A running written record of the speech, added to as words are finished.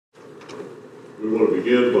We want to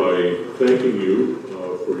begin by thanking you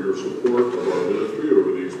for your support of our ministry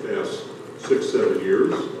over these past 6-7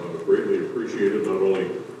 years. Greatly appreciated, not only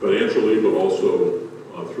financially, but also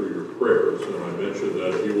through your prayers. And I mentioned that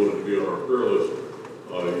if you wanted to be on our prayer list,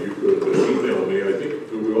 you could email me. I think,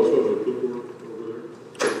 do we also have a clipboard over there?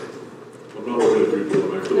 I'm not looking at you,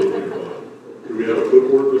 I'm actually looking at mine. Do we have a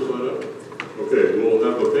clipboard to sign up? Okay, we'll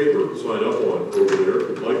have a paper to sign up on over there if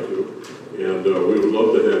you'd like to. And we would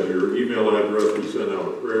love to have your email address. We send out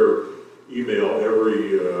a prayer email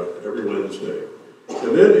every Wednesday.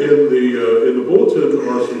 And then in the bulletin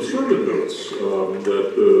are some sermon notes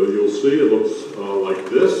that you'll see. It looks like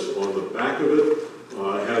this. On the back of it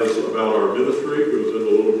has about our ministry. It goes into a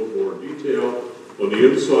little bit more detail. On the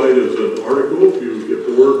inside is an article. If you get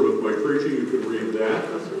bored with my preaching, you can read that.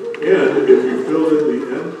 And if you fill in the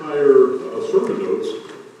entire sermon notes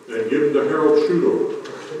and give them to Harold Schudover,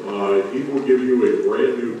 he will give you a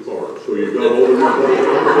brand new car. So you've got all the new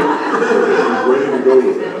cars. He's ready to go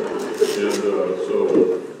with that. And so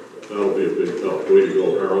that'll be a big help. Way to go,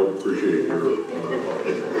 Harold. Appreciate your help.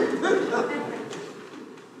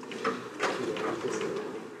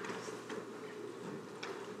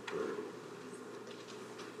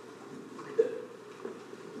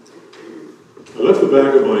 I left the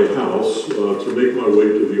back of my house to make my way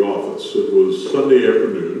to the office. It was Sunday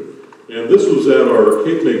afternoon, and this was at our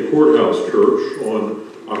Cape May Courthouse Church on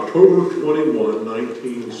October 21,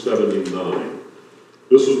 1979.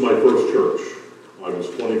 This was my first church. I was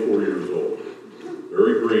 24 years old.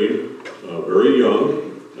 Very green, very young.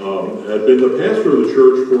 Had been the pastor of the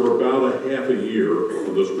church for about a half a year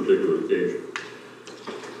on this particular occasion.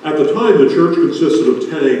 At the time, the church consisted of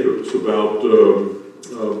 10 acres, about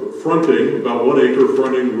 1 acre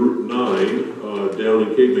fronting Route 9 down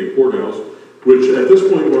in Cape May Courthouse, which at this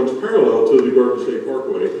point runs parallel to the Garden State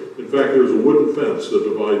Parkway. In fact, there's a wooden fence that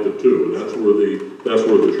divides the two, and that's where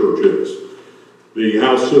the church is. The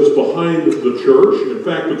house sits behind the church. In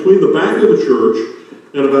fact, between the back of the church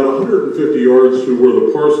and about 150 yards to where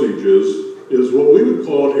the parsonage is what we would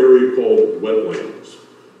call an area called wetlands.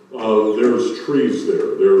 There's trees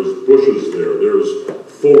there, there's bushes there, there's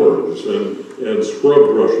thorns and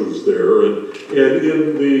scrub brushes there, and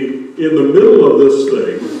in the middle of this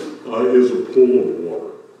thing is a pool of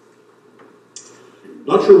water.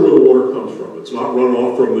 Not sure where the water comes from. It's not run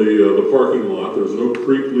off from the parking lot. There's no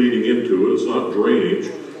creek leading into it. It's not drainage.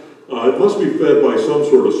 It must be fed by some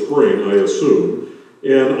sort of spring, I assume.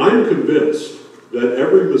 And I'm convinced that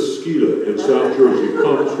every mosquito in South Jersey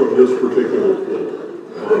comes from this particular pool.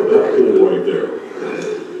 That pool right there.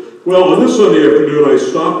 Well, on this Sunday afternoon, I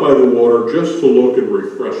stopped by the water just to look and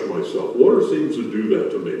refresh myself. Water seems to do that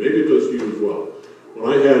to me. Maybe it does to you as well. When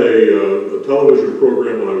I had a television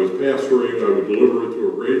program when I was pastoring, I would deliver it to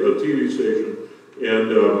a TV station, and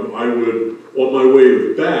I would, on my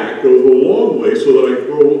way back, go a long way so that I could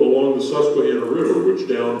go along the Susquehanna River, which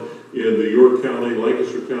down in the York County,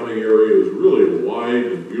 Lancaster County area is really a wide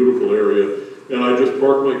and beautiful area. And I'd just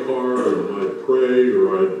park my car, and I'd pray,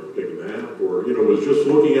 or I'd take a nap, or, was just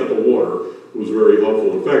looking at the water was very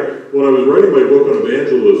helpful. In fact, when I was writing my book on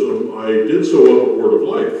evangelism, I did so up at Word of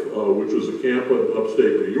Life, which was a camp in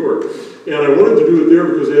upstate New York. And I wanted to do it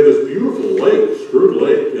there because they had this beautiful lake, Screwed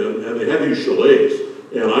Lake, and they had these chalets.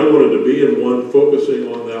 And I wanted to be in one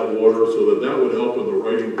focusing on that water so that would help in the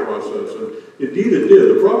writing process. And indeed it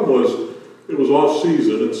did. The problem was it was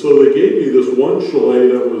off-season, and so they gave me this one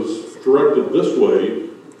chalet that was directed this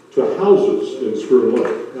way to houses in Screwed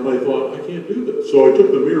Lake. And I thought, I can't do this. So I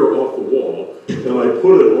took the mirror off the wall and I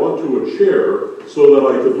put it onto a chair so that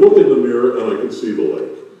I could look in the mirror and I could see the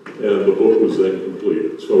lake. And the book was then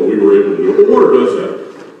completed. So we were able to do it. The water does that.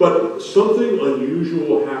 But something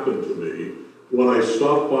unusual happened to me when I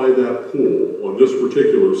stopped by that pool on this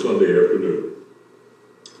particular Sunday afternoon.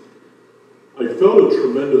 I felt a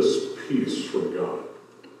tremendous peace from God.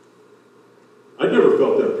 I'd never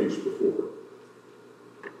felt that peace before.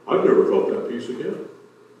 I've never felt that peace again.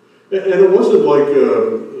 And it wasn't like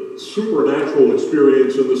a supernatural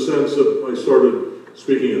experience in the sense that I started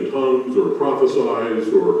speaking in tongues or prophesied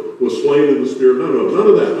or was slain in the Spirit. No, none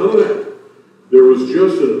of that. There was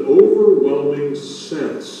just an overwhelming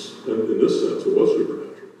sense, and in this sense it was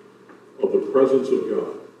supernatural, of the presence of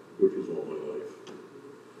God, which was all my life.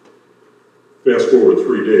 Fast forward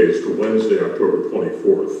 3 days to Wednesday, October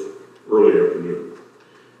 24th, early afternoon.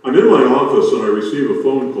 I'm in my office and I receive a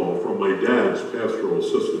phone call from my dad's pastoral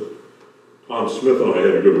assistant. Tom Smith and I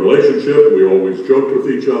had a good relationship. We always joked with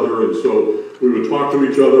each other, and so we would talk to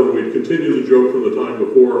each other, and we'd continue to joke from the time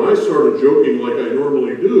before. And I started joking like I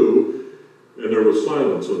normally do, and there was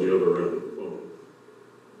silence on the other end of the phone.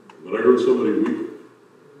 And then I heard somebody weeping.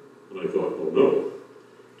 And I thought, oh Oh no.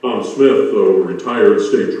 Tom Smith, a retired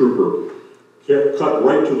state trooper, cut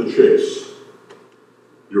right to the chase.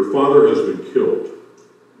 Your father has been killed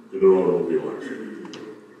in an automobile accident.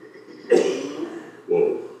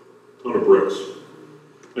 Whoa, ton of bricks.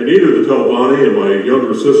 I needed to tell Bonnie and my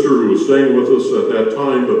younger sister, who was staying with us at that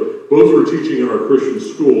time, but both were teaching in our Christian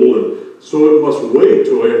school, and so it must wait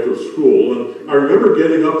till after school. And I remember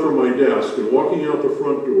getting up from my desk and walking out the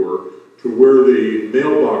front door to where the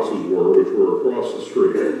mailboxes were, which were across the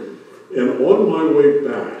street. And on my way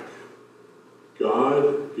back,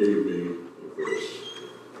 God gave me a verse.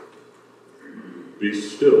 Be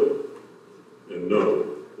still and know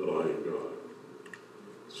that I am God.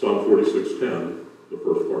 Psalm 46:10, the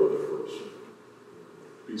first part of that verse.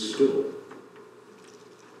 Be still.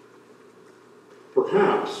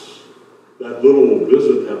 Perhaps that little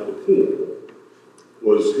visit at the pool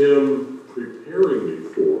was him preparing me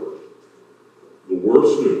for the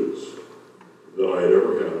worst news that I had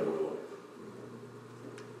ever had in my life.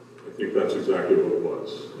 I think that's exactly what it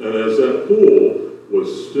was. And as that pool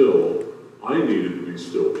was still, I needed to be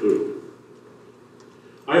still too.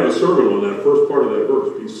 I have a sermon on that first part of that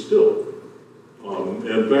verse, be still. And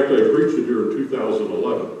in fact, I preached it here in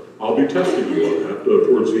 2011. I'll be testing you on that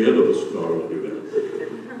towards the end of this. No, I won't do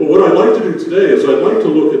that. But what I'd like to do today is I'd like to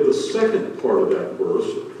look at the second part of that verse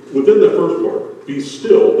within the first part. Be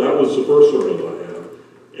still, that was the first sermon that I had.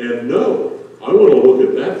 And know, I want to look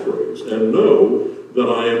at that phrase, and know that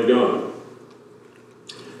I am God.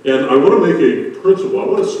 And I want to make a principle, I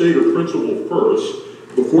want to state a principle first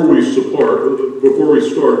before we start,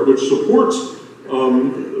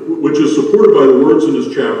 which is supported by the words in this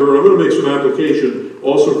chapter. And I'm going to make some application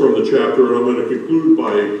also from the chapter, and I'm going to conclude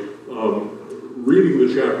by reading the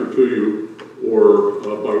chapter to you, or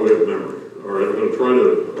by way of memory. All right, I'm going to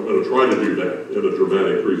try to do that in a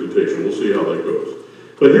dramatic presentation. We'll see how that goes.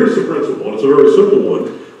 But here's the principle, and it's a very simple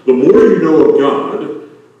one. The more you know of God,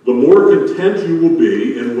 the more content you will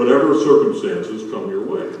be in whatever circumstances come your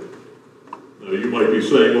way. Now you might be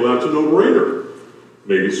saying, well, that's a no-brainer.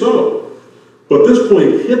 Maybe so. But this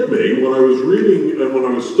point hit me when I was reading and when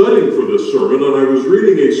I was studying for this sermon, and I was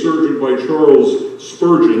reading a sermon by Charles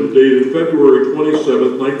Spurgeon dated February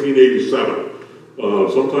 27, 1987.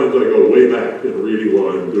 Sometimes I go way back in reading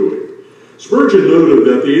what I'm doing. Spurgeon noted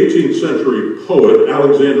that the 18th century poet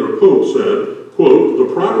Alexander Pope said, quote,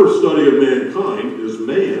 the proper study of mankind is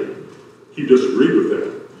man. He disagreed with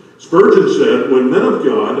that. Spurgeon said, when men of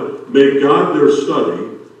God make God their study,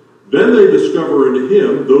 then they discover in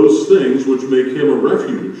him those things which make him a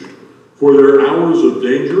refuge for their hours of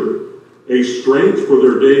danger, a strength for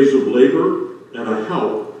their days of labor, and a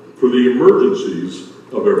help for the emergencies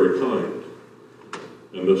of every kind.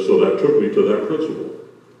 And so that took me to that principle.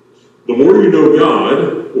 The more you know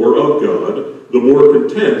God, or of God, the more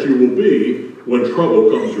content you will be when trouble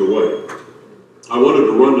comes your way. I wanted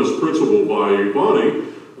to run this principle by Bonnie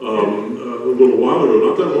a little while ago,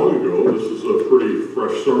 not that long ago. This is a pretty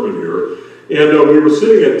fresh sermon here. And we were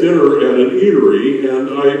sitting at dinner at an eatery, and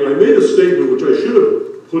I made a statement which I should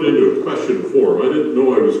have put into a question form. I didn't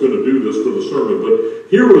know I was going to do this for the sermon, but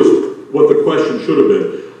here was what the question should have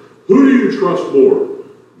been. Who do you trust more,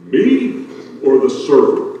 me or the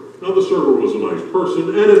server? Now, the server was a nice person,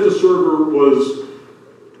 and if the server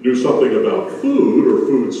knew something about food or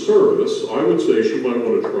food service, I would say she might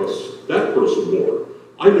want to trust that person more.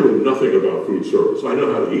 I know nothing about food service. I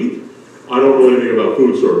know how to eat. I don't know anything about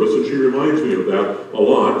food service, and she reminds me of that a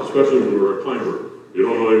lot, especially when we were at Pineberg. You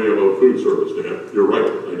don't know anything about food service, Dan. You're right,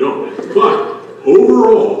 I don't. But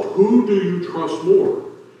overall, who do you trust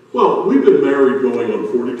more? Well, we've been married going on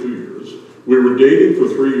 42 years. We were dating for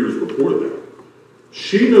 3 years before that.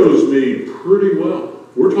 She knows me pretty well.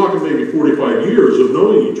 We're talking maybe 45 years of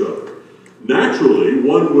knowing each other. Naturally,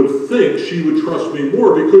 one would think she would trust me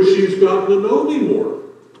more because she's gotten to know me more.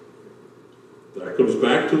 That comes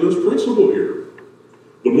back to this principle here.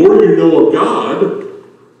 The more you know of God,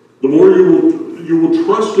 the more you will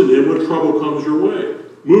trust in him when trouble comes your way.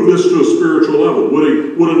 Move this to a spiritual level.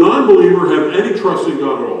 Would a non-believer have any trust in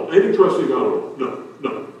God at all? Any trust in God at all?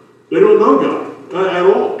 No. They don't know God at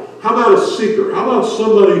all. How about a seeker? How about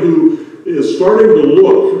somebody who is starting to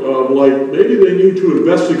look like maybe they need to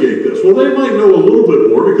investigate this? Well, they might know a little bit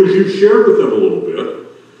more because you've shared with them a little bit.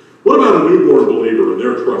 What about a newborn believer and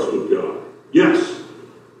their trust with God? Yes,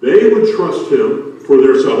 they would trust him for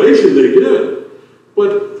their salvation. They did.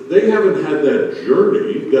 But they haven't had that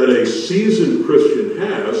journey that a seasoned Christian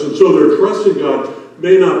has, and so their trust in God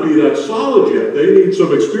may not be that solid yet. They need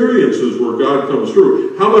some experiences where God comes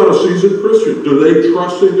through. How about a seasoned Christian? Do they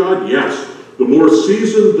trust in God? Yes. The more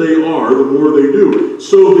seasoned they are, the more they do.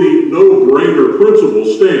 So the no-brainer principle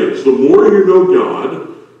stands. The more you know God,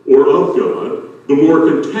 or of God, the more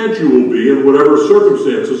content you will be in whatever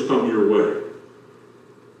circumstances come your way.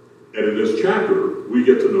 And in this chapter, we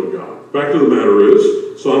get to know God. Fact of the matter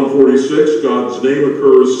is, Psalm 46, God's name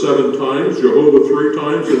occurs 7 times, Jehovah 3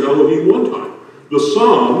 times, and Elohim 1 time. The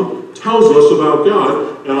Psalm tells us about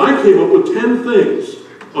God, and I came up with 10 things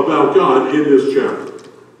about God in this chapter.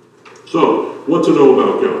 So, what to know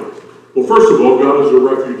about God? Well, first of all, God is a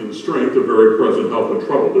refuge and strength, a very present help in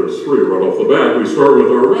trouble. There's 3 right off the bat. We start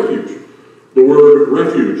with our refuge. The word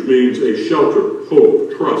refuge means a shelter,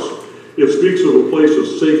 hope, trust. It speaks of a place of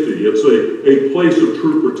safety. It's a place of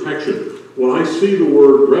true protection. When I see the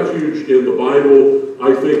word refuge in the Bible,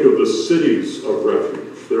 I think of the cities of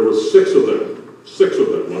refuge. There were 6 of them. 6 of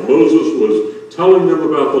them. When Moses was telling them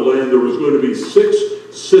about the land, there was going to be 6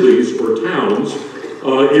 cities or towns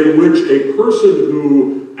in which a person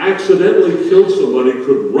who accidentally killed somebody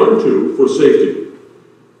could run to for safety.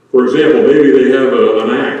 For example, maybe they have an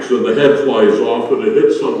axe and the head flies off and it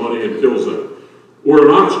hits somebody and kills them. Or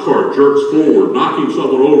an ox cart jerks forward, knocking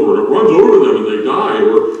someone over, and it runs over them and they die.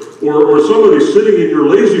 Or somebody sitting in your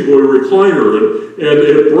lazy boy recliner and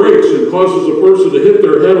it breaks and causes a person to hit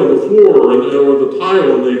their head on the floor or the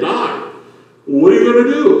tile and they die. What are you going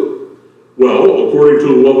to do? Well, according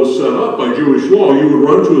to what was set up by Jewish law, you would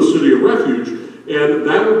run to a city of refuge, and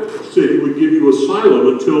that city would give you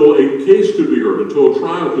asylum until a case could be heard, until a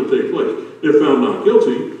trial could take place. If found not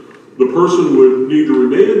guilty, the person would need to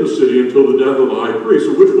remain in the city until the death of the high priest,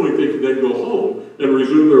 at which point they could then go home and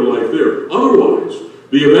resume their life there. Otherwise,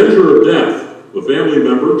 the avenger of death, the family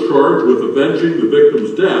member charged with avenging the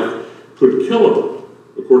victim's death, could kill him,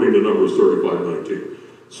 according to Numbers 35:19.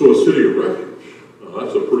 So a city of refuge.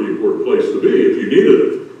 That's a pretty important place to be if you needed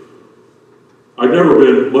it. I've never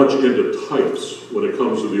been much into types when it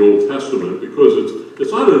comes to the Old Testament because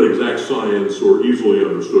it's not an exact science or easily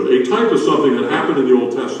understood. A type is something that happened in the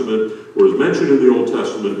Old Testament or is mentioned in the Old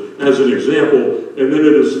Testament as an example, and then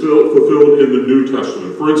it is fulfilled in the New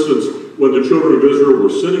Testament. For instance, when the children of Israel were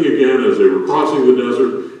sinning again as they were crossing the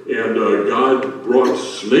desert, and God brought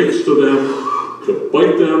snakes to them to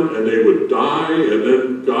bite them, and they would die, and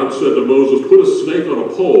then God said to Moses, put a snake on a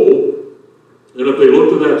pole, and if they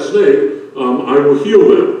looked at that snake, I will heal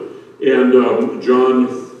them. And John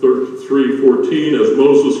 3:14, as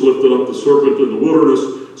Moses lifted up the serpent in the wilderness,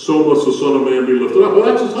 so must the Son of Man be lifted up. Well,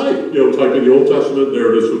 that's a type. Type in the Old Testament,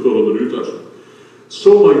 there it is fulfilled in the New Testament.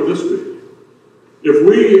 So might this be. If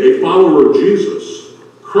we, a follower of Jesus,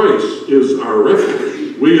 Christ is our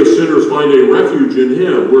refuge. We as sinners find a refuge in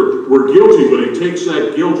Him. We're guilty, but He takes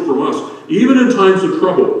that guilt from us. Even in times of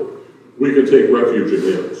trouble, we can take refuge in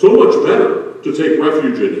Him. So much better to take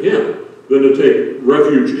refuge in Him than to take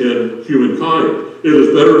refuge in humankind. It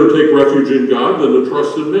is better to take refuge in God than to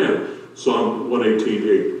trust in man. Psalm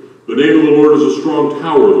 118:8. The name of the Lord is a strong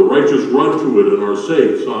tower. The righteous run to it and are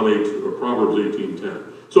safe. Proverbs 18:10.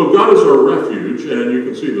 So God is our refuge, and you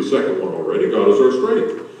can see the second one already. God is our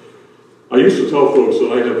strength. I used to tell folks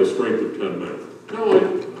that I have the strength of 10 men. No,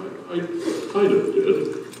 I kind of did.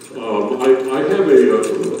 I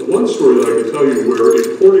have one story that I can tell you where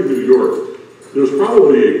in Corning, New York, there's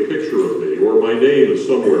probably a picture of me, or my name is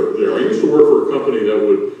somewhere there. I used to work for a company that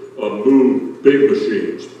would move big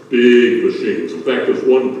machines. In fact, there's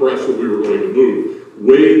one press that we were going to move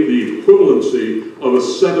weighed the equivalency of a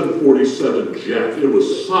 747 jet. It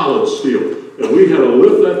was solid steel. And we had to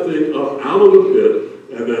lift that thing up out of the pit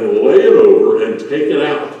and then lay it over and take it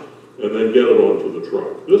out and then get it onto the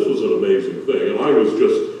truck. This was an amazing thing. And I was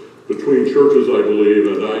just between churches, I believe,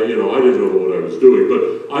 and I didn't know what I was doing, but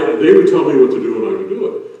they would tell me what to do and I would do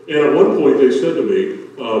it. And at one point they said to me,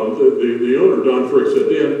 the owner, Don Frick, said,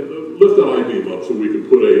 Dan, lift that I-beam up so we can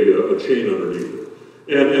put a chain underneath it.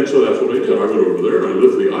 And so that's what I did. I went over there and I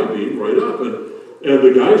lifted the I-beam right up. And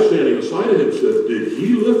the guy standing aside of him said, did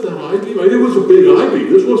he lift that I-beam? It was a big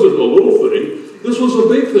I-beam. This wasn't a little thing. This was a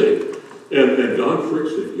big thing. And Don Frick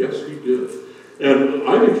said, yes, he did. And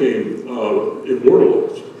I became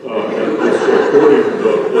immortalized.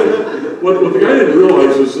 What the guy didn't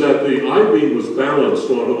realize is that the I-beam was balanced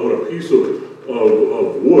on a piece of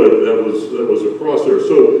wood that was across there.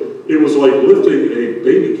 So it was like lifting a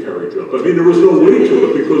baby carriage up. I mean, there was no weight to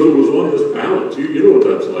it because it was on this balance. You know what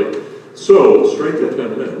that's like. So, strength of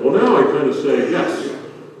 10 men. Well, now I kind of say, yes,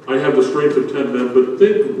 I have the strength of 10 men, but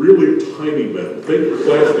think really tiny men. Think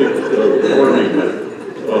plastic army men,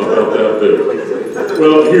 about that big.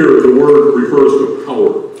 Well, here the word refers to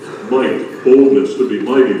power, might, boldness, to be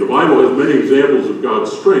mighty. The Bible has many examples of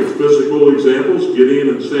God's strength. Physical examples, Gideon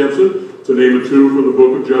and Samson, to name a two from the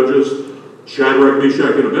book of Judges. Shadrach,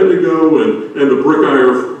 Meshach, and Abednego, and the brick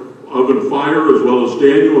iron oven fire, as well as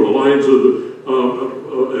Daniel and the lions of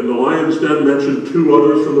and the lion's den mentioned 2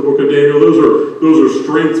 others from the book of Daniel. Those are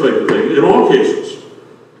strength type of things. In all cases,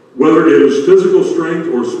 whether it is physical strength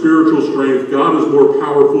or spiritual strength, God is more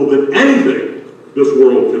powerful than anything this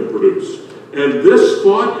world can produce. And this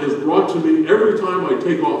thought is brought to me every time I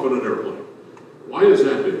take off in an airplane. Why is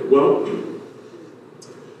that? Well,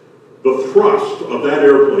 the thrust of that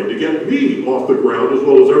airplane to get me off the ground, as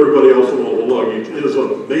well as everybody else and all the luggage, is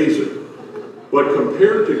amazing. But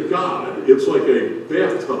compared to God, it's like a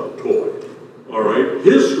bathtub toy. All right?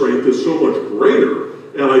 His strength is so much greater,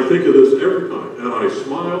 and I think of this every time. And I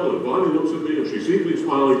smile, and Bonnie looks at me, and she sees me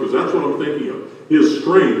smiling, because that's what I'm thinking of. His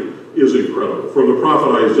strength is incredible. From the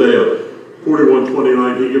prophet Isaiah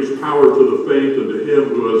 41:29, he gives power to the faint, and to him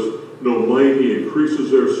who has no might, he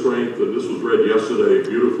increases their strength. And this was read yesterday,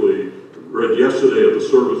 beautifully read yesterday at the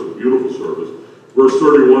service, a beautiful service. Verse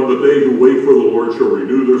 31, but they who wait for the Lord shall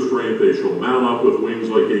renew their strength. They shall mount up with wings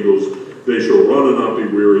like eagles. They shall run and not be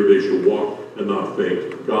weary. They shall walk and not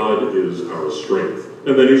faint. God is our strength.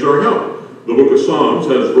 And then he's our help. The book of Psalms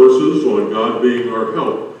has verses on God being our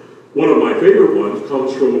help. One of my favorite ones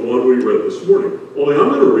comes from the one we read this morning. Only I'm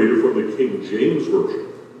going to read it from the King James Version.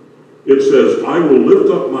 It says, I will lift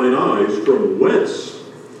up mine eyes from whence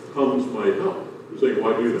comes my help. You're saying,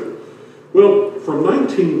 why do that? Well, from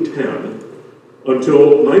 1910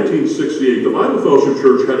 until 1968, the Bible Fellowship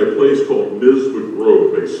Church had a place called Miswood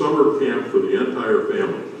Grove, a summer camp for the entire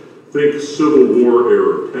family. Think Civil War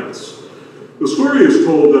era tents. The story is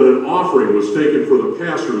told that an offering was taken for the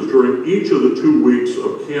pastors during each of the 2 weeks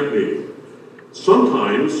of camp meeting.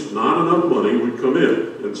 Sometimes not enough money would come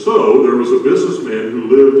in, and so there was a businessman who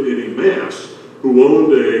lived in Emmaus who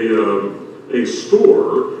owned a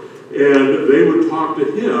store, and they would talk to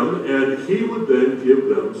him, and he would then give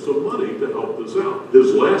them some money to help this out.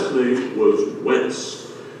 His last name was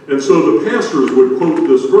Wentz. And so the pastors would quote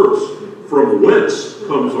this verse, from whence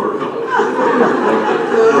comes our help.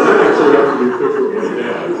 Now that actually happened to be a picture of my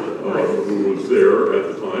dad, who was there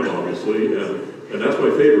at the time, obviously, and that's my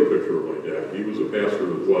favorite picture of my dad. He was a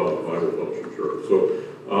pastor as well at the Bible Fellowship Church. So,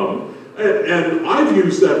 and I've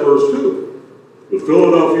used that verse too. The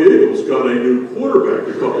Philadelphia Eagles got a new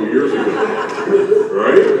quarterback a couple years ago,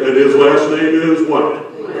 right? And his last name is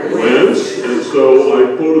what? Wentz. And so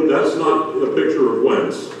I quoted, that's not a picture of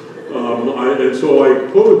Wentz. And so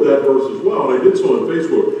I quoted that verse as well, and I did so on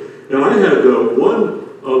Facebook. And I had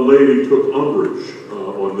one lady took umbrage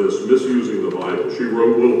on this, misusing the Bible. She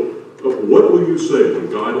wrote, well, what will you say when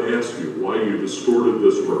God asks you why you distorted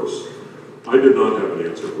this verse? I did not have an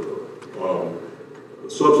answer for her.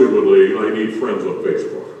 Subsequently, I need friends on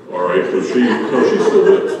Facebook, all right, because she still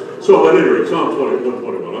lives. So at any rate, Psalm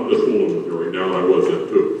 21:21, I'm just fooling with you right now, and I was then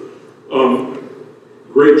too.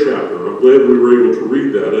 Great chapter, and I'm glad we were able to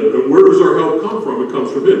read that. And where does our help come from? It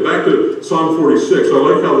comes from Him. Back to Psalm 46, I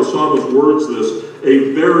like how the psalmist words this,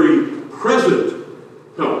 a very present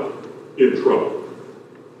help in trouble.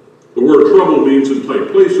 The word trouble means in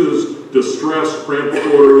tight places, distress, cramped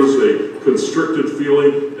quarters, a constricted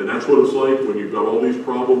feeling, and that's what it's like when you've got all these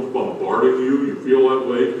problems bombarding you. You feel that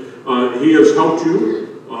way. He has helped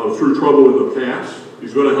you through trouble in the past.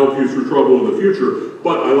 He's going to help you through trouble in the future.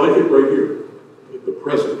 But I like it right here, the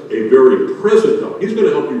present, a very present help. He's going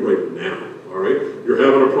to help you right now. All right? You're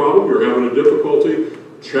having a problem. You're having a difficulty,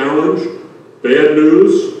 challenge, bad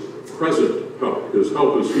news, present help. His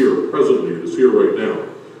help is here presently. It is here right now.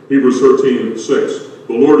 Hebrews 13:6.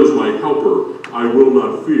 The Lord is my helper. I will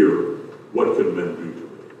not fear. What can men do to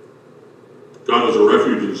me? God is a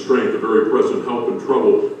refuge and strength, a very present help in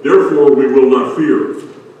trouble. Therefore, we will not fear.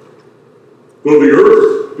 Though the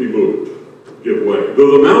earth be moved, give way.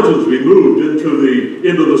 Though the mountains be moved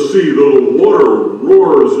into the sea, though the water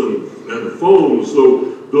roars and foams,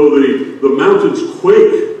 though the mountains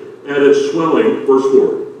quake at its swelling. Verse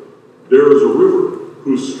 4. There is a river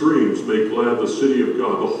whose streams make glad the city of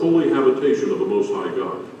God, the holy habitation of the Most High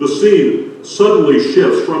God. The scene suddenly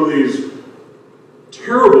shifts from these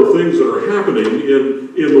terrible things that are happening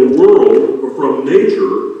in the world, from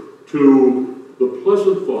nature, to the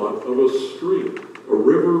pleasant thought of a stream, a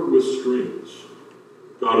river with streams.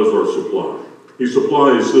 God is our supply. He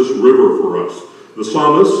supplies this river for us. The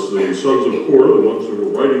psalmists, the sons of Korah, the ones who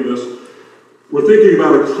were writing this, we're thinking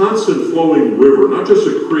about a constant flowing river, not just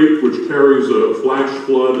a creek which carries a flash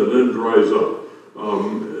flood and then dries up.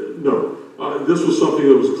 No. This was something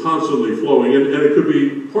that was constantly flowing, and it could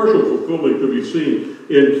be, partial fulfillment could be seen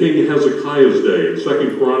in King Hezekiah's day. In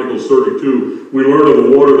 2 Chronicles 32, we learn of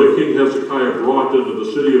the water that King Hezekiah brought into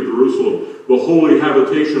the city of Jerusalem, the holy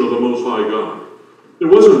habitation of the Most High God. It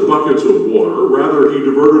wasn't buckets of water. Rather, he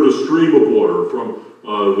diverted a stream of water from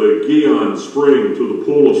the Gihon spring to the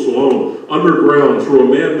pool of Siloam, underground through a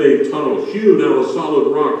man-made tunnel hewn out of solid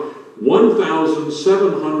rock,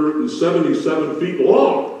 1,777 feet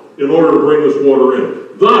long, in order to bring this water in.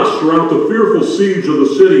 Thus, throughout the fearful siege of the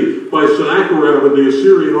city by Sennacherib and the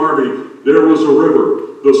Assyrian army, there was a river,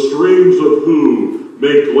 the streams of who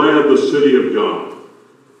make glad the city of God.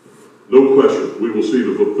 No question, we will see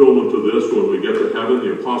the fulfillment of this when we get to heaven.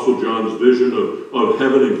 The Apostle John's vision of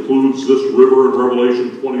heaven includes this river in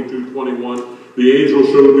Revelation 22:21. The angel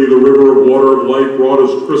showed me the river of water of life, broad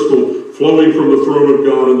as crystal, flowing from the throne of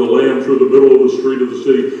God and the Lamb through the middle of the street of the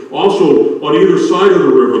city. Also, on either side of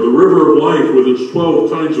the river of life with its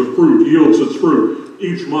 12 kinds of fruit yields its fruit.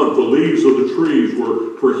 Each month, the leaves of the trees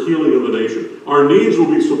were for healing of the nation. Our needs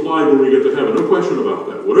will be supplied when we get to heaven. No question about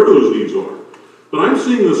that, whatever those needs are. But I'm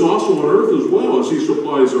seeing this also on earth as well as he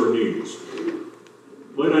supplies our needs.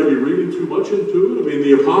 Might I be reading too much into it? I mean,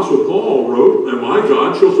 the Apostle Paul wrote, "And my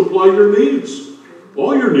God shall supply your needs,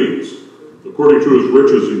 all your needs, according to his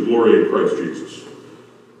riches and glory in Christ Jesus."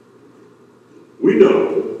 We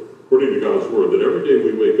know, according to God's word, that every day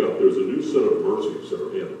we wake up, there's a new set of mercies that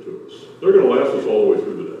are handed to us. They're going to last us all the way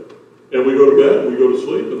through the day. And we go to bed, we go to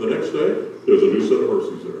sleep, and the next day, there's a new set of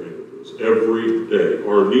mercies that are handed to us. Every day,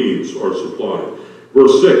 our needs are supplied.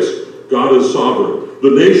 Verse 6, God is sovereign.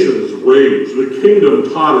 The nations rage, the kingdom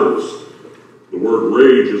totters. The word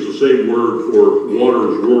rage is the same word for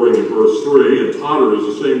waters roaring in verse 3, and totter is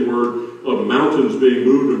the same word of mountains being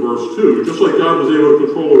moved in verse 2. Just like God was able to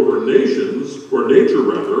control over nations, or nature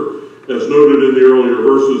rather, as noted in the earlier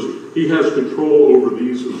verses, he has control over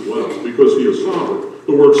these as well, because he is sovereign.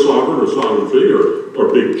 The word sovereign or sovereignty are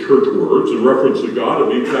big church words. In reference to God, it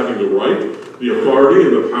means having the right, the authority,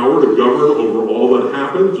 and the power to govern over all that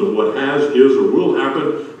happens and what has, is, or will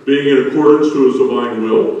happen, being in accordance to his divine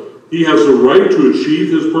will. He has the right to achieve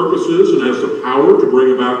his purposes and has the power to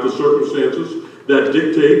bring about the circumstances that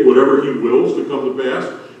dictate whatever he wills to come to pass.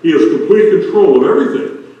 He has complete control of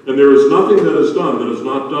everything, and there is nothing that is done that is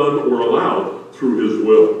not done or allowed through his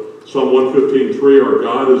will. Psalm 115:3, our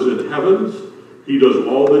God is in heavens. He does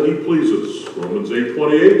all that he pleases. Romans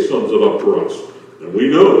 8:28 sums it up for us. And we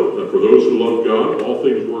know that for those who love God, all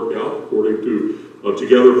things work out according to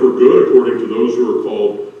together for good, according to those who are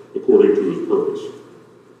called according to his purpose.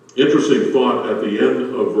 Interesting thought at the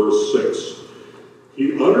end of verse 6.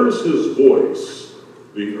 He utters his voice,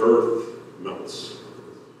 the earth melts.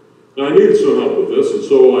 Now, I needed some help with this, and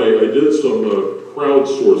so I did some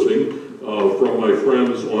crowdsourcing from my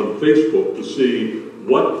friends on Facebook to see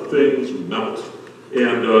what things melt.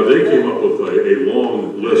 And they came up with a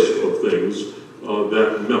long list of things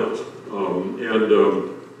that melt.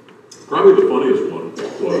 Probably the funniest one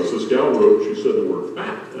was this gal wrote, she said the word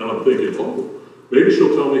fat. And I'm thinking, oh, maybe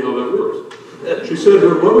she'll tell me how that works. She said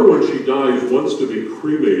her mother, when she dies, wants to be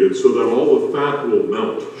cremated so that all the fat will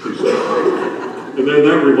melt, she said. And then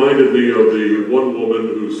that reminded me of the one woman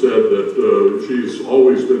who said that she's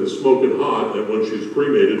always been smoking hot, and when she's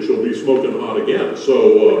cremated, she'll be smoking hot again.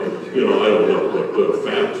 So, I don't know, but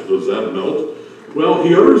fat, does that melt? Well,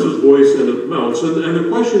 he utters his voice and it melts. And the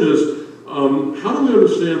question is, how do we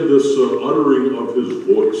understand this uttering of his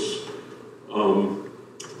voice?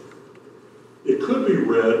 It could be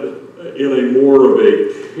read in a more of a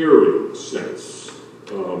caring sense,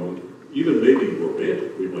 even maybe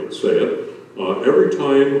romantic, we might say it. Every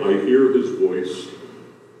time I hear his voice,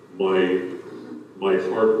 my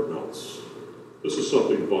heart melts. This is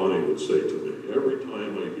something Bonnie would say to me. Every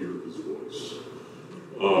time I hear his voice.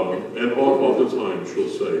 And oftentimes she'll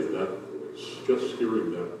say, that voice, just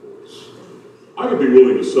hearing that voice. I would be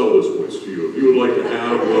willing to sell this voice to you if you would like to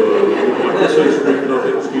have, I can say sweet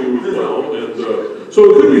nothings to you as well. And so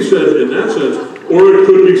it could be said in that sense, or it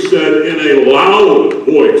could be said in a loud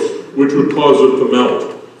voice, which would cause it to melt.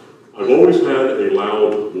 I've always had a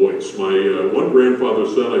loud voice. My one grandfather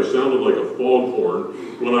said I sounded like a foghorn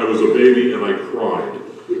when I was a baby and I cried.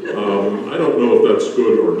 I don't know if that's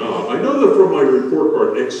good or not. I know that from my report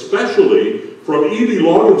card, especially from E.B.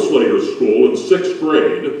 Longenslayer's school in 6th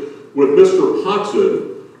grade with Mr.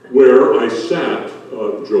 Hodson, where I sat,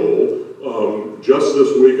 Joel, just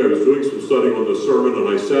this week I was doing some studying on the sermon and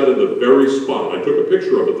I sat in the very spot. I took a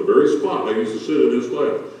picture of it, the very spot I used to sit in his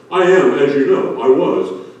class. I am, as you know, I was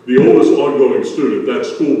the oldest ongoing student that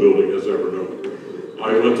school building has ever known.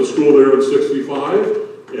 I went to school there in 65.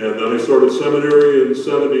 And then I started seminary in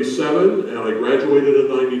 77, and I graduated in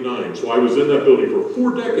 99. So I was in that building for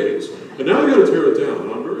 4 decades. And now I got to tear it down,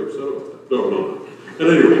 and I'm very upset about that. No. At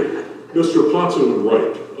any rate, Mr. Potson would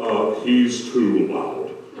write, he's too loud.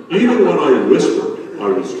 Even when I whispered, I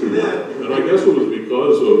was too loud. And I guess it was because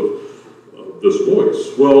because of this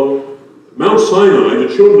voice. Well, Mount Sinai,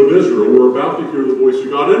 the children of Israel were about to hear the voice of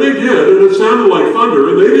God, and they did, and it sounded like thunder,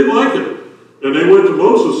 and they didn't like it. And they went to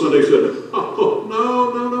Moses and they said, oh, no.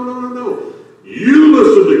 You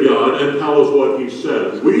listen to God and tell us what he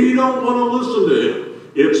says. We don't want to listen to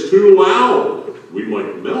him. It's too loud. We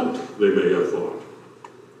might melt, they may have thought.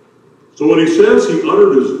 So when he says he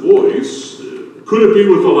uttered his voice, could it be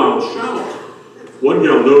with a loud shout? One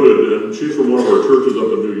gal noted, and she's from one of our churches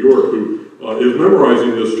up in New York, who is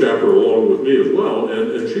memorizing this chapter along with me as well,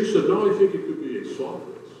 and she said, no, I think it could be a soft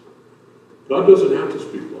voice. God doesn't have to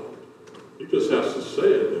speak loud. He just has to say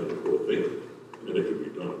it, and we'll think it, and it can be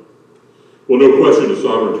done. Well, no question his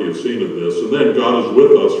sovereignty is seen in this. And then God is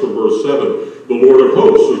with us from verse 7. The Lord of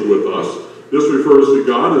hosts is with us. This refers to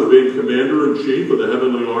God as being commander-in-chief of the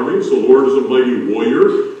heavenly armies. The Lord is a mighty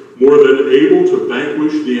warrior, more than able to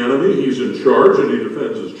vanquish the enemy. He's in charge and he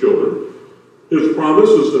defends his children. His promise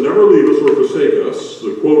is to never leave us or forsake us.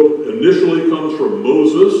 The quote initially comes from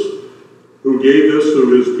Moses, who gave this to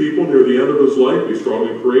his people near the end of his life. Be strong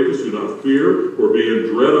and courageous, do not fear, or be in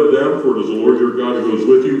dread of them, for it is the Lord your God who goes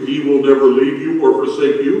with you. He will never leave you or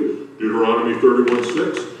forsake you. Deuteronomy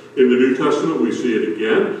 31:6. In the New Testament, we see it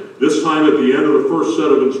again. This time at the end of the first set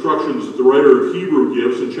of instructions that the writer of Hebrew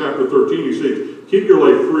gives in chapter 13, he says, keep your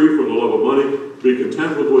life free from the love of money, be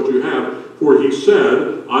content with what you have, for he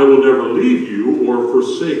said, I will never leave you or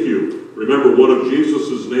forsake you. Remember, one of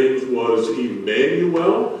Jesus' names was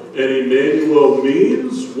Emmanuel, and Emmanuel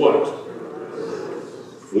means what?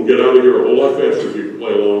 We'll get out of here a whole lot faster if you can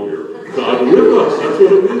play along here. God with us, that's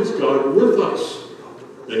what it means, God with us.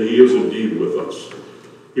 And he is indeed with us.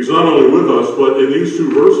 He's not only with us, but in these two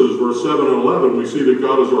verses, verse 7 and 11, we see that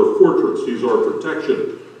God is our fortress. He's our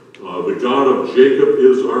protection. The God of Jacob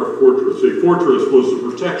is our fortress. A fortress was the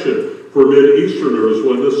protection for Mid-Easterners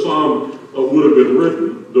when this psalm would have been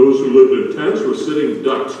written. Those who lived in tents were sitting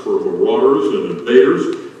ducks for marauders and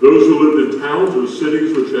invaders. Those who lived in towns or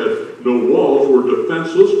cities which had no walls were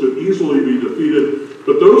defenseless, could easily be defeated.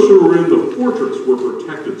 But those who were in the fortress were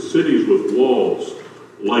protected, cities with walls,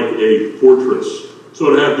 like a fortress.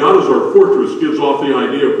 So to have God as our fortress gives off the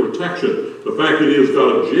idea of protection. The fact that he is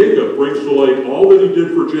God of Jacob brings to light all that he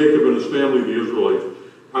did for Jacob and his family, the Israelites,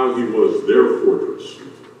 how he was their fortress.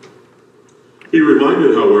 He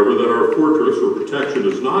reminded, however, that our fortress or protection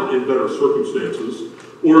is not in better circumstances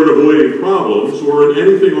or in avoiding problems or in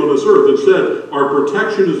anything on this earth. Instead, our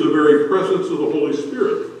protection is the very presence of the Holy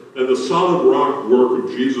Spirit and the solid rock work of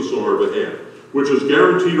Jesus on our behalf, which has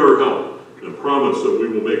guaranteed our help and promised that we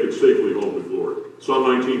will make it safely home to glory. Psalm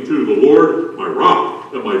 19:2, the Lord, my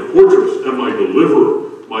rock and my fortress and my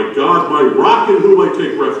deliverer, my God, my rock in whom I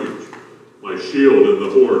take refuge, my shield and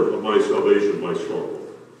the horn of my salvation, my stronghold.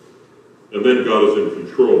 And then God is in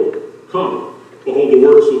control. Come, behold the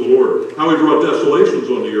works of the Lord, how he brought desolations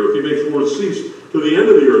on the earth. He makes wars cease to the end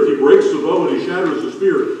of the earth. He breaks the bow and he shatters the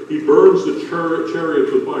spear. He burns the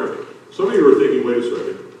chariots with fire. Some of you are thinking, wait a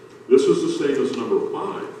second, this is the same as number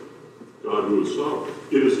 5. God who is sovereign.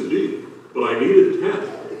 It is indeed. But I needed 10.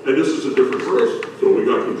 And this is a different verse. So we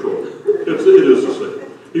got control. It is the same.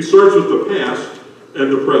 He starts with the past and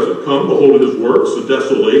the present. Come, behold his works, the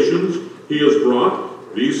desolations he has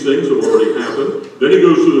brought. These things have already happened. Then he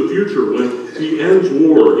goes to the future when he ends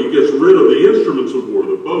war. He gets rid of the instruments of war,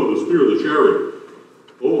 the bow, the spear, the chariot.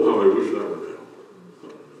 Oh, how I wish that were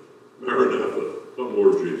now. Maranatha, come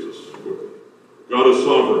Lord Jesus. God is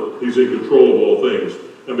sovereign. He's in control of all things.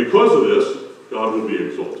 And because of this, God will be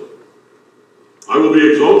exalted. I will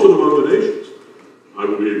be exalted among the nations. I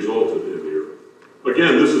will be exalted in the earth.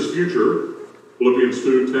 Again, this is future. Philippians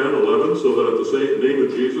 2:10-11, so that at the same name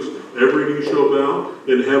of Jesus, every knee shall bow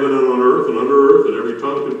in heaven and on earth and under earth, and every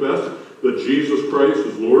tongue confess that Jesus Christ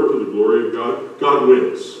is Lord to the glory of God. God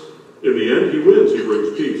wins. In the end, he wins. He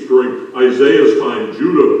brings peace. During Isaiah's time,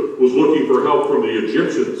 Judah was looking for help from the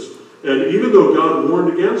Egyptians. And even though God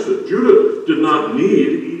warned against it, Judah did not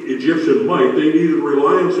need Egyptian might. They needed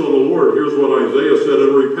reliance on the Lord. Here's what Isaiah said,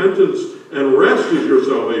 in repentance and rest is your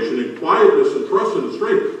salvation, in quietness and trust in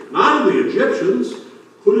strength. Not in the Egyptians.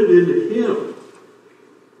 Put it in him.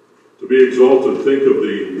 To be exalted, think of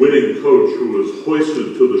the winning coach who is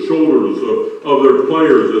hoisted to the shoulders of their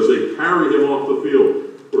players as they carry him off the field.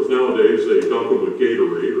 Of course, nowadays they dunk him with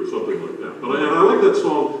Gatorade or something like that. But I like that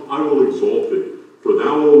song, I will exalt thee. For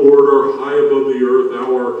thou, O Lord, art high above the earth.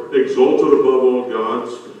 Thou art exalted above all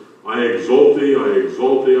gods. I exalt thee, I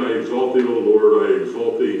exalt thee, I exalt thee, O Lord. I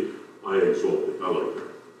exalt thee, I exalt thee. I like that.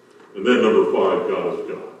 And then number 5, God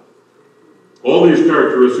is God. All these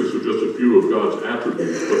characteristics are just a few of God's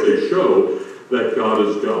attributes, but they show that God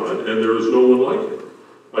is God, and there is no one like him.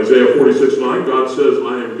 Isaiah 46:9, God says,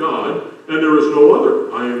 I am God, and there is no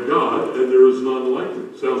other. I am God, and there is none like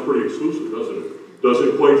me. Sounds pretty exclusive, doesn't it?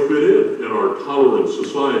 Doesn't quite fit in our tolerant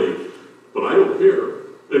society, but I don't care,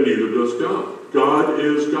 and neither does God. God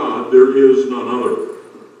is God, there is none other.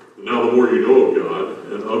 Now, the more you know of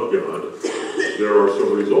God and of God, there are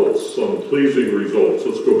some results, some pleasing results.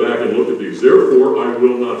 Let's go back and look at these. Therefore, I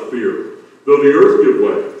will not fear. Though the earth give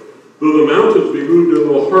way, though the mountains be moved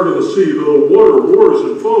into the heart of the sea, though the water roars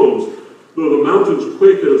and foams, though the mountains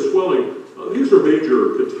quake at its swelling. These are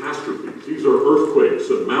major catastrophes. These are earthquakes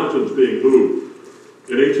and mountains being moved.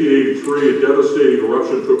 In 1883, a devastating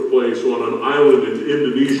eruption took place on an island in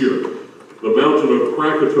Indonesia. The mountain of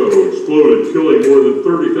Krakatoa exploded, killing more than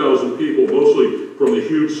 30,000 people, mostly from the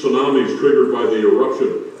huge tsunamis triggered by the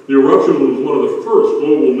eruption. The eruption was one of the first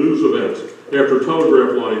global news events after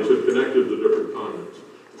telegraph lines had connected the different continents.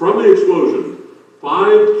 From the explosion,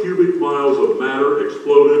 5 cubic miles of matter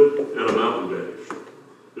exploded and a mountain vanished.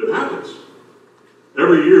 It happens.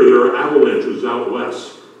 Every year there are avalanches out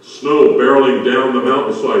west. Snow barreling down the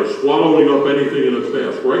mountainside, swallowing up anything in its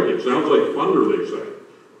path. Frightening. Sounds like thunder, they say.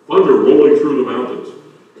 Thunder rolling through the mountains.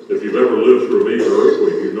 If you've ever lived through a major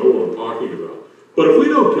earthquake, you know what I'm talking about. But if we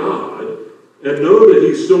know God and know that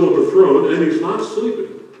He's still on the throne and He's not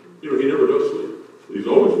sleeping, you know, He never does sleep. He's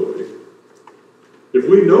always awake. If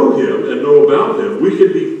we know Him and know about Him, we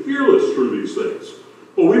can be fearless through these things.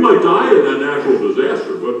 Well, we might die in that natural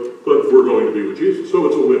disaster, but we're going to be with Jesus. So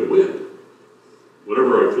it's a win-win.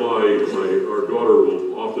 Whenever I fly, our daughter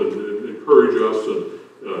will often encourage us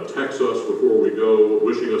and text us before we go,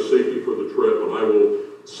 wishing us safety for the trip, and I will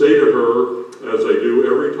say to her, as I do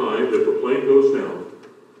every time, if the plane goes down,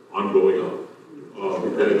 I'm going up.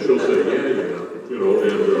 And she'll say, yeah, you know,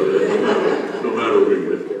 and no matter we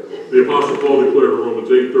win. The Apostle Paul declared in Romans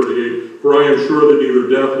 8:38, for I am sure that neither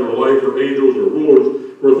death, nor life, nor angels, nor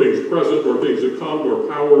rulers, nor things present, nor things to come, nor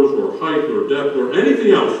powers, nor height, nor depth, nor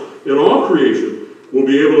anything else in all creation will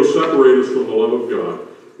be able to separate us from the love of God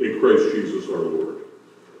in Christ Jesus our Lord.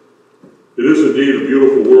 It is indeed a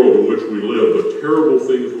beautiful world in which we live, but terrible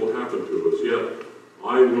things will happen to us. Yet,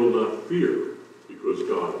 I will not fear, because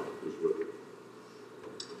God is with me.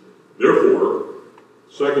 Therefore,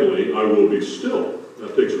 secondly, I will be still.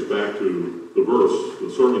 That takes us back to the verse, the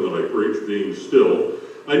sermon that I preached, being still.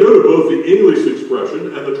 I noted both the English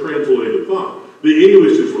expression and the translated thought. The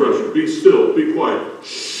English expression, be still, be quiet,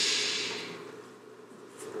 shh.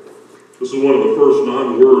 This is one of the first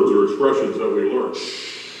non-words or expressions that we learn.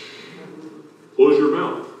 Shh. Close your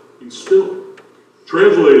mouth. Be still.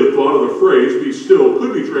 Translated thought of the phrase, be still,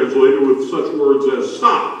 could be translated with such words as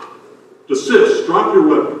stop, desist, drop your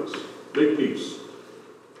weapons, make peace.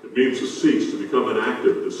 It means to cease, to become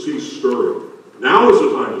inactive, to cease stirring. Now is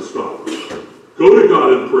the time to stop. Go to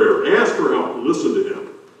God in prayer. Ask for help. Listen to Him.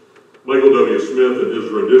 Michael W. Smith, in his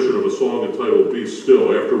rendition of a song entitled Be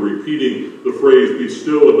Still, after repeating the phrase, be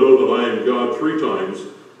still and know that I am God 3 times,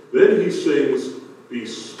 then he sings, be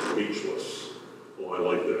speechless. I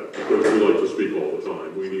like that, because we like to speak all the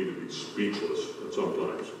time. We need to be speechless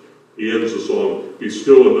sometimes. He ends the song, be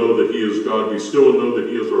still and know that He is God. Be still and know that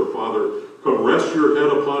He is our Father. Come rest your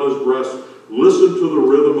head upon His breast. Listen to the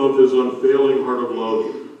rhythm of His unfailing heart of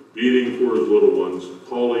love, beating for His little ones,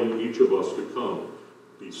 calling each of us to come.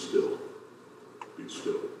 Be still. Be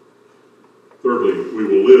still. Thirdly, we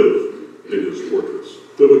will live in His fortress.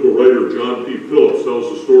 Biblical writer John P. Phillips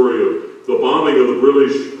tells the story of the bombing of the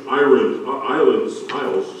British Isles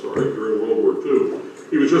during World War II.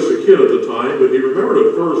 He was just a kid at the time, but he remembered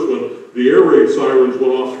at first when the air raid sirens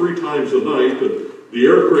went off 3 times a night, and the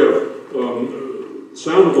aircraft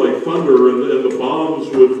sounded like thunder, and the bombs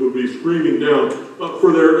would be screaming down.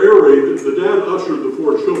 For their air raid, the dad ushered the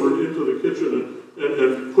 4 children into the kitchen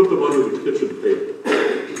and put them under the kitchen table.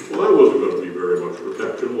 Well, that wasn't going to be very much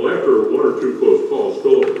protection. Well, after 1 or 2 close calls,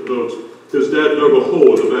 Philip notes, his dad dug a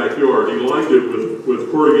hole in the backyard. He lined it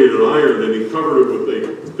with corrugated iron, and he covered it with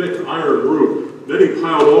a thick iron roof. Then he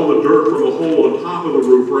piled all the dirt from the hole on top of the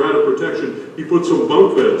roof for added protection. He put some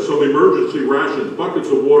bunk beds, some emergency rations, buckets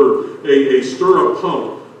of water, a stir-up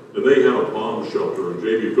pump, and they had a bomb shelter. And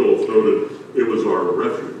J.B. Phillips noted, it was our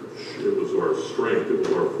refuge, it was our strength, it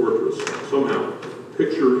was our fortress. Somehow,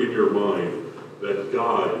 picture in your mind that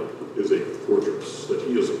God is a fortress, that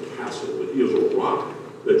He is a castle, that He is a rock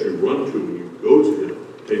that you run to and you go to Him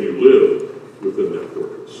and you live within that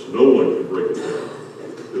fortress. No one can break it down.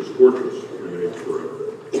 His fortress remains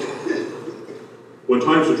forever. When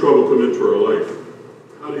times of trouble come into our life,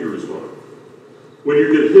 how do you respond? When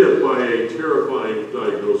you get hit by a terrifying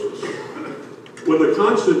diagnosis, when the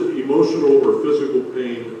constant emotional or physical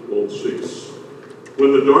pain won't cease,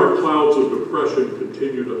 When the dark clouds of depression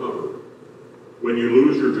continue to hover, when you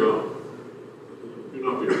lose your job, do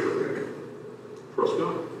not be afraid. Trust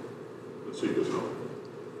God and seek His help.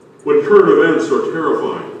 When current events are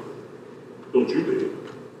terrifying, don't you be.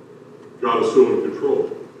 God is still in control.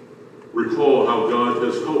 Recall how God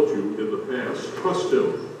has helped you in the past. Trust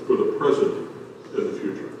Him for the present and the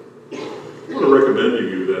future. I want to recommend to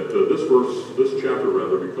you that this chapter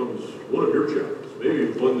becomes one of your chapters,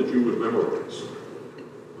 maybe one that you would memorize,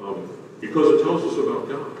 because it tells us about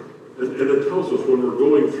God. And it tells us when we're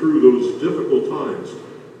going through those difficult times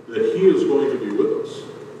that He is going to be with us.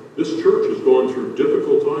 This church is going through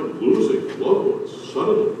difficult times, losing loved ones,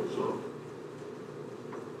 suddenly some.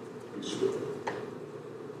 Be still.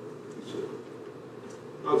 Be still.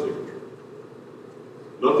 God's in control.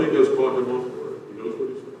 Nothing has caught Him off guard. He knows what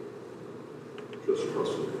He's doing. Just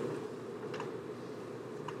trust in Him.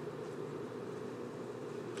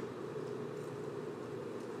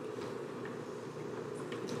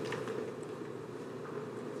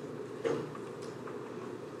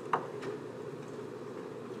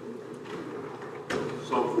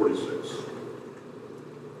 Psalm 46.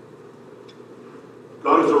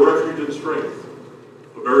 God is a refuge and strength,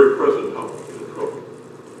 a very present help in trouble.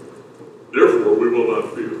 Therefore we will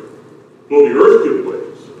not fear. Though the earth give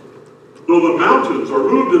ways, though the mountains are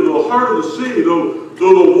moved into the heart of the sea, though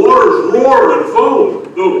the waters roar and foam,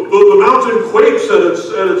 though the mountain quakes at its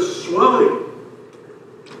swelling,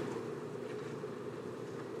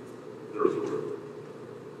 there is a river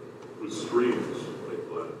whose streams make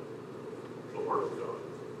glad the heart of God.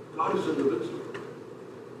 God is in the midst of her.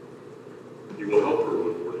 He will help her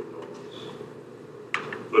when morning dawns.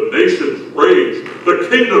 The nations rage, the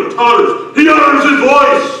kingdom totters, He utters His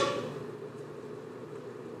voice.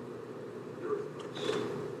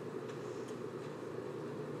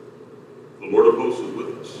 The Lord of hosts is with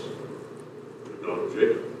us. The God of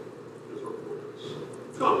Jacob is our fortress.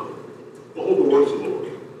 Come, behold the works of the Lord,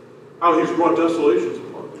 how He's brought desolations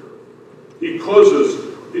upon the earth. He causes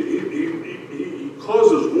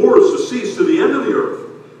wars to cease to the end of the earth.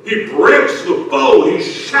 He breaks the bow. He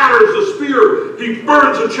shatters the spear. He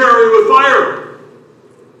burns a chariot with fire.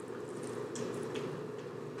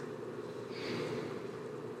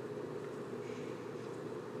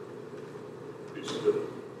 Be still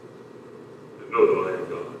and know that I am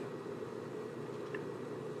God.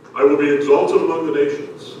 I will be exalted among the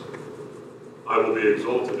nations. I will be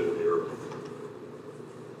exalted in the earth.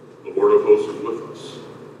 The Lord of hosts is with us.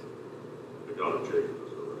 The God of Jacob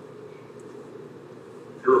is our refuge.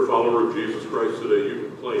 If you're a follower of Jesus Christ today, you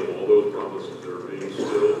can claim all those promises there, being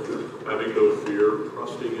still, having no fear,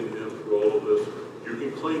 trusting in Him through all of this. You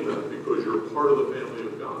can claim that because you're part of the family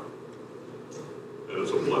of God. And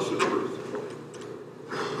it's a blessed truth to claim.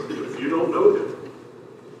 But if you don't know Him,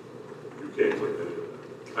 you can't claim any of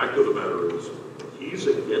that. The fact of the matter is, He's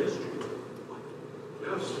against you.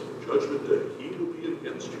 Yes, Judgment Day, He will be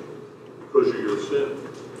against you because of your sin.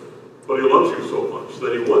 But He loves you so much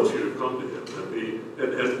that He wants you to come to Him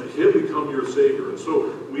and Him become your Savior. And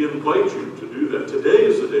so we invite you to do that. Today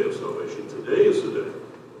is the day of salvation. Today is the day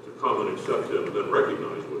to come and accept Him and then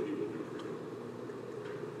recognize what He will do for you.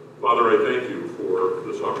 Father, I thank You for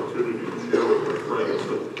this opportunity to share with my friends.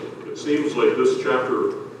 It seems like this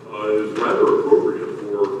chapter is rather appropriate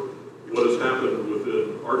for what has happened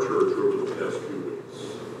within our church over the past few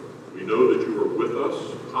weeks. We know that You are with us,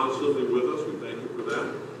 constantly with us. We thank You for that.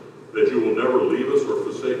 That You will never leave us or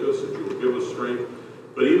forsake us, that You will give us strength.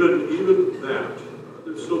 But even that,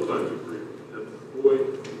 there's still times of grief. And boy,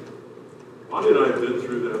 Bonnie and I have been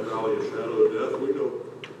through that valley of shadow of death.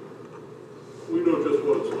 We know just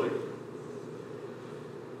what it's like.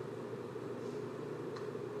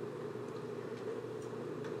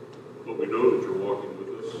 But we know that You're walking with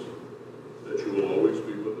us, that You will always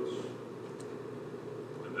be with us,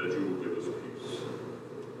 and that You will give us peace.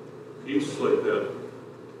 Peace like that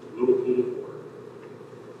little pool of water.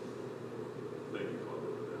 Thank You, Father,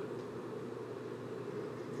 for that.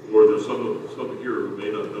 Lord, there's some here who may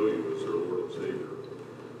not know You as their Lord and Savior.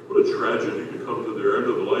 What a tragedy to come to their end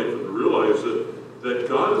of life and to realize that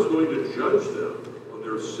God is going to judge them on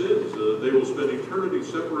their sins and that they will spend eternity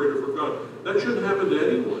separated from God. That shouldn't happen to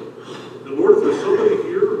anyone. And Lord, if there's somebody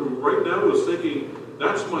here who right now is thinking,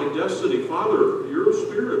 that's my destiny, Father, Your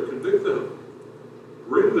Spirit, convict them.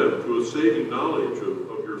 Bring them to a saving knowledge of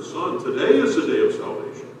Your Son. Today is the day of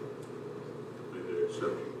salvation. May they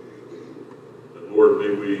accept You. And Lord,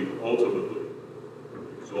 may we ultimately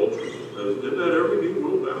exalt You. And that every knee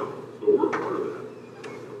will bow. So we're part of that.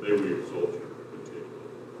 May we exalt You continually.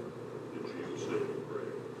 In Jesus' name we pray.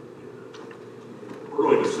 Amen. We're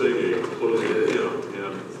going to sing a closing hymn,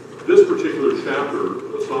 and This particular chapter,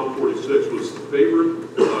 Psalm 46, was the favorite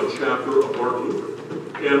chapter of Martin Luther.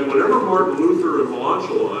 And whenever Martin Luther and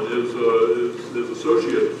Melanchthon, his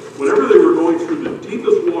associate, whenever they were going through the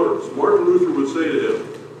deepest waters, Martin Luther would say to him,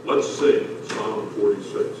 let's sing Psalm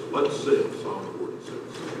 46. Let's sing Psalm 46.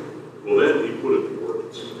 Well, then he put it to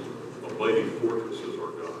words. A mighty fortress is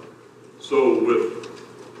our God. So with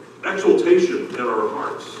exultation in our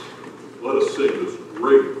hearts, let us sing this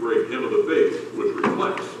great, great hymn of the faith, which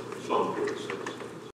reflects Psalm 46.